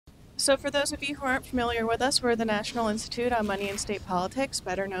So for those of you who aren't familiar with us, we're the National Institute on Money and State Politics,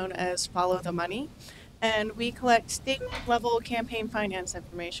 better known as Follow the Money. And we collect state-level campaign finance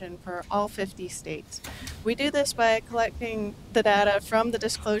information for all 50 states. We do this by collecting the data from the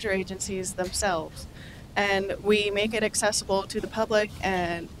disclosure agencies themselves. And we make it accessible to the public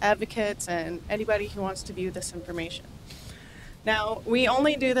and advocates and anybody who wants to view this information. Now, we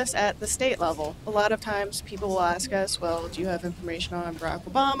only do this at the state level. A lot of times people will ask us, well, do you have information on Barack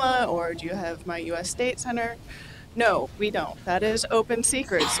Obama, or do you have my U.S. State Center? No, we don't. That is Open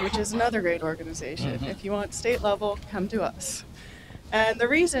Secrets, which is another great organization. If you want state level, come to us. And the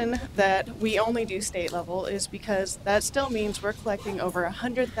reason that we only do state level is because that still means we're collecting over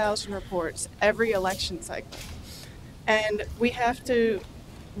 100,000 reports every election cycle. And we have to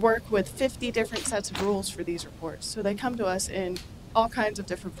work with 50 different sets of rules for these reports, so they come to us in all kinds of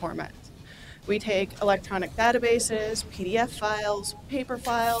different formats. We take electronic databases, PDF files, paper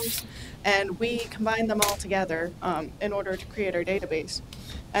files, and we combine them all together in order to create our database.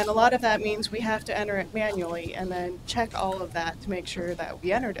 And a lot of that means we have to enter it manually and then check all of that to make sure that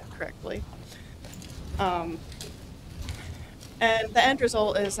we entered it correctly. And the end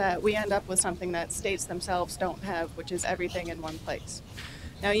result is that we end up with something that states themselves don't have, which is everything in one place.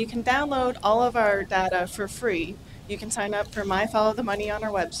 Now, you can download all of our data for free. You can sign up for My Follow the Money on our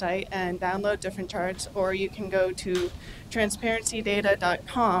website and download different charts, or you can go to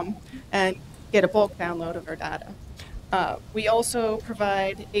transparencydata.com and get a bulk download of our data. We also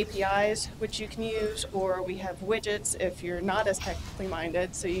provide APIs, which you can use, or we have widgets if you're not as technically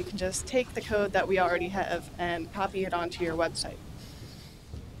minded, so you can just take the code that we already have and copy it onto your website.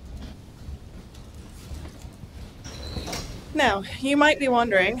 Now, you might be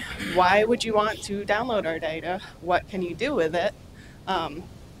wondering, why would you want to download our data? What can you do with it?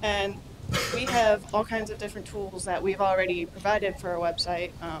 And we have all kinds of different tools that we've already provided for our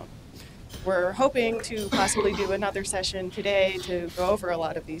website. We're hoping to possibly do another session today to go over a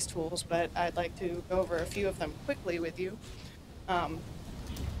lot of these tools, but I'd like to go over a few of them quickly with you.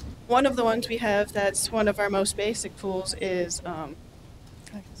 One of the ones we have that's one of our most basic tools is, I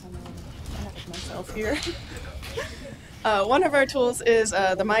guess I'm ahead of myself here. One of our tools is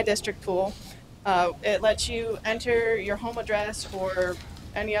the My District tool. It lets you enter your home address or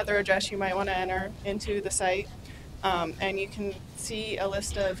any other address you might want to enter into the site. And you can see a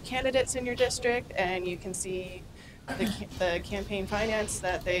list of candidates in your district, and you can see the campaign finance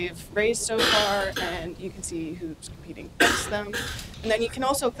that they've raised so far, and you can see who's competing against them. And then you can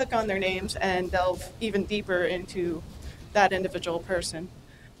also click on their names and delve even deeper into that individual person.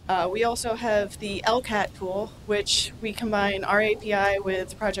 We also have the LCAT tool, which we combine our API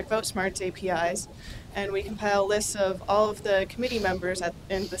with Project VoteSmart's APIs, and we compile lists of all of the committee members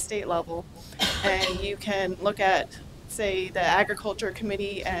in the state level. And you can look at, say, the Agriculture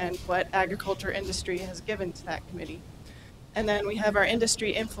Committee and what agriculture industry has given to that committee. And then we have our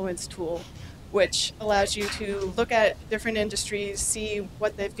Industry Influence tool, which allows you to look at different industries, see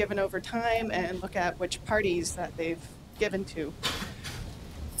what they've given over time, and look at which parties that they've given to.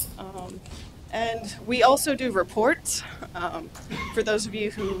 And we also do reports for those of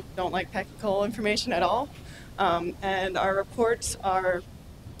you who don't like technical information at all. And our reports are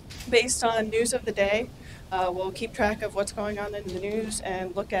based on news of the day. We'll keep track of what's going on in the news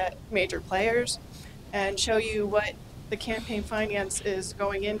and look at major players and show you what the campaign finance is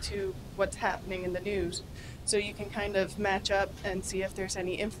going into what's happening in the news. So you can kind of match up and see if there's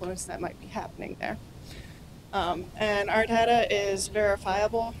any influence that might be happening there. And our data is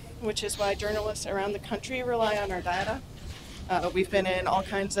verifiable, which is why journalists around the country rely on our data. We've been in all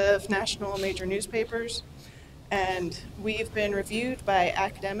kinds of national major newspapers, and we've been reviewed by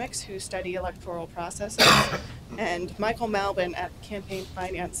academics who study electoral processes, and Michael Malbin at the Campaign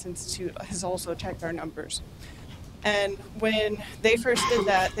Finance Institute has also checked our numbers. And when they first did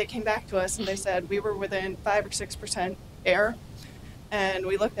that, they came back to us and they said we were within 5 or 6% error. And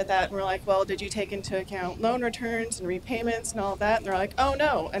we looked at that and we're like, well, did you take into account loan returns and repayments and all of that? And they're like, oh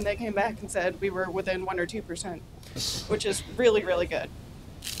no. And they came back and said we were within 1 or 2%, which is really, really good.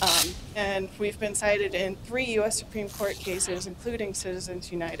 And we've been cited in 3 U.S. Supreme Court cases, including Citizens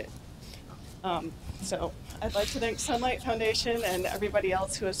United. So I'd like to thank Sunlight Foundation and everybody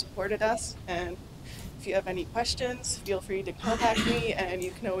else who has supported us. And if you have any questions, feel free to contact me, and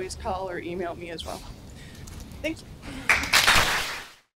you can always call or email me as well. Thank you.